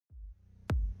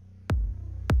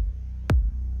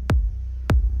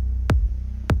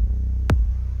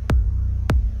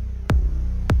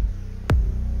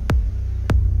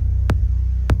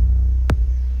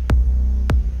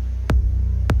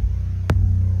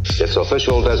Its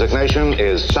official designation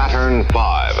is Saturn V.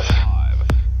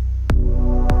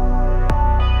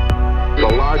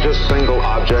 The largest single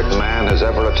object man has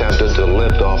ever attempted to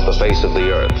lift off the face of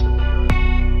the Earth.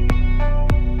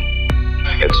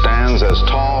 It stands as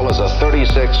tall as a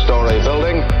 36-story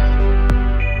building.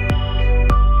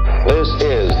 This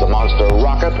is the monster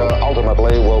rocket that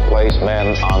ultimately will place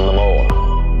men on the moon.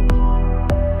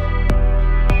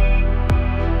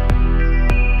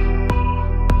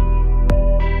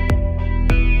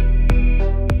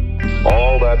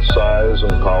 All that size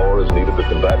and power is needed to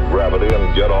combat gravity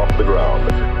and get off the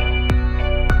ground.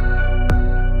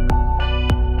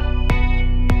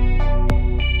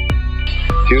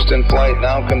 Houston flight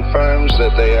now confirms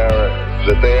that they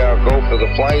are go for the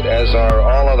flight, as are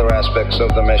all other aspects of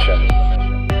the mission.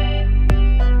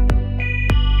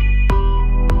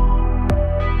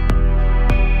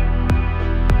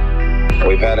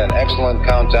 We've had an excellent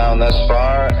countdown thus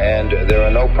far, and there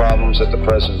are no problems at the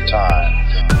present time.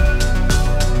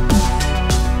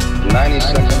 90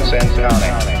 seconds and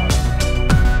counting.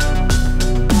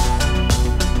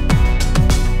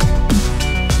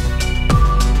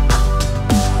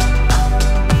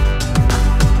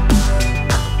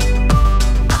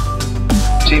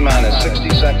 T-minus 60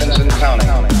 seconds and counting.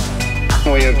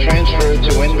 We have transferred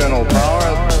to internal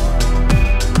power.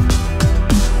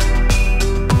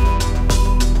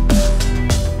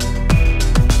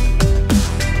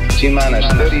 T-minus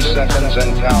 30 seconds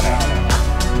and counting.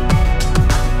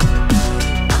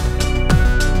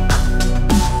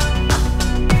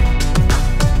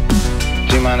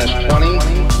 T-minus 20,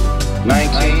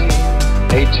 19,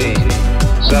 18,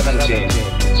 17,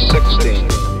 16,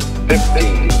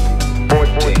 15,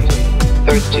 14,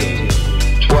 13,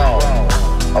 12,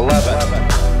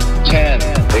 11, 10.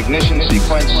 Ignition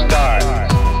sequence start.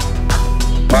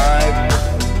 5,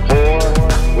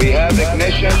 4. We have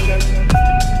ignition.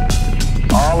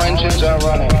 All engines are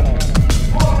running.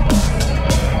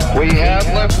 We have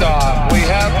liftoff. We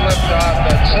have liftoff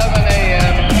at 7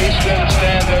 a.m. Eastern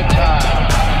Standard Time.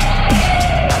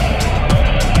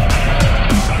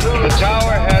 The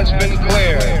tower has been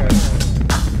cleared.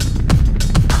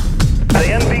 The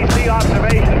NBC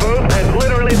observation booth is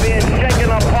literally being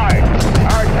shaken apart.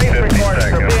 Our tape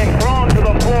recorders are being thrown to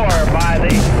the floor by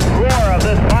the roar of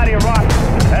this mighty rocket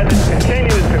as it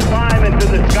continues to climb into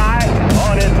the sky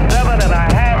on its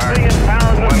 7.5 billion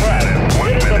pounds of thrust.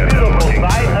 It is a beautiful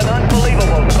sight, an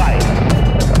unbelievable sight.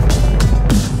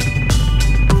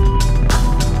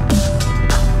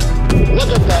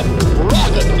 Look at that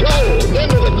rocket go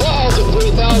into the clouds at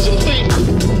 3,000 feet.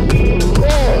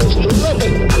 Roars,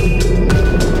 terrific.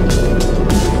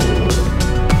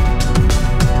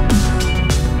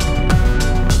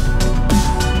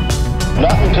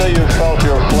 Not until you've felt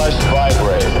your flesh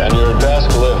vibrate and your desk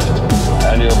lift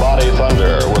and your body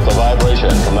thunder with the vibration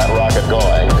from that rocket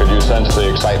going could you sense the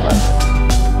excitement.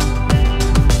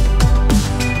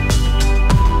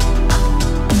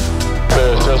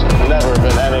 There's just never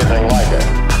been anything like it.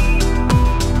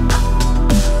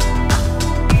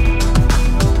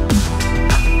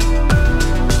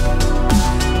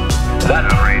 That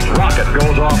rocket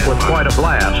goes off with quite a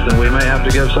blast, and we may have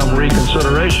to give some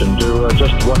reconsideration to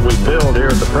just what we build here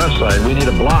at the press site. We need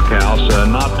a blockhouse,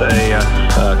 not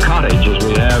a cottage as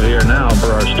we have here now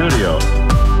for our studio.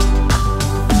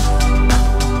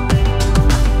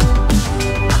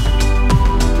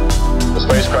 The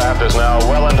spacecraft is now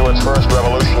well into its first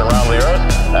revolution around the Earth,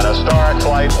 and a start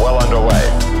flight well underway.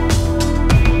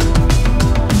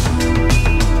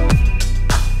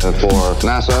 For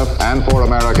NASA and for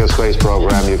America's space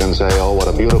program, you can say, oh, what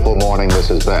a beautiful morning this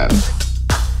has been.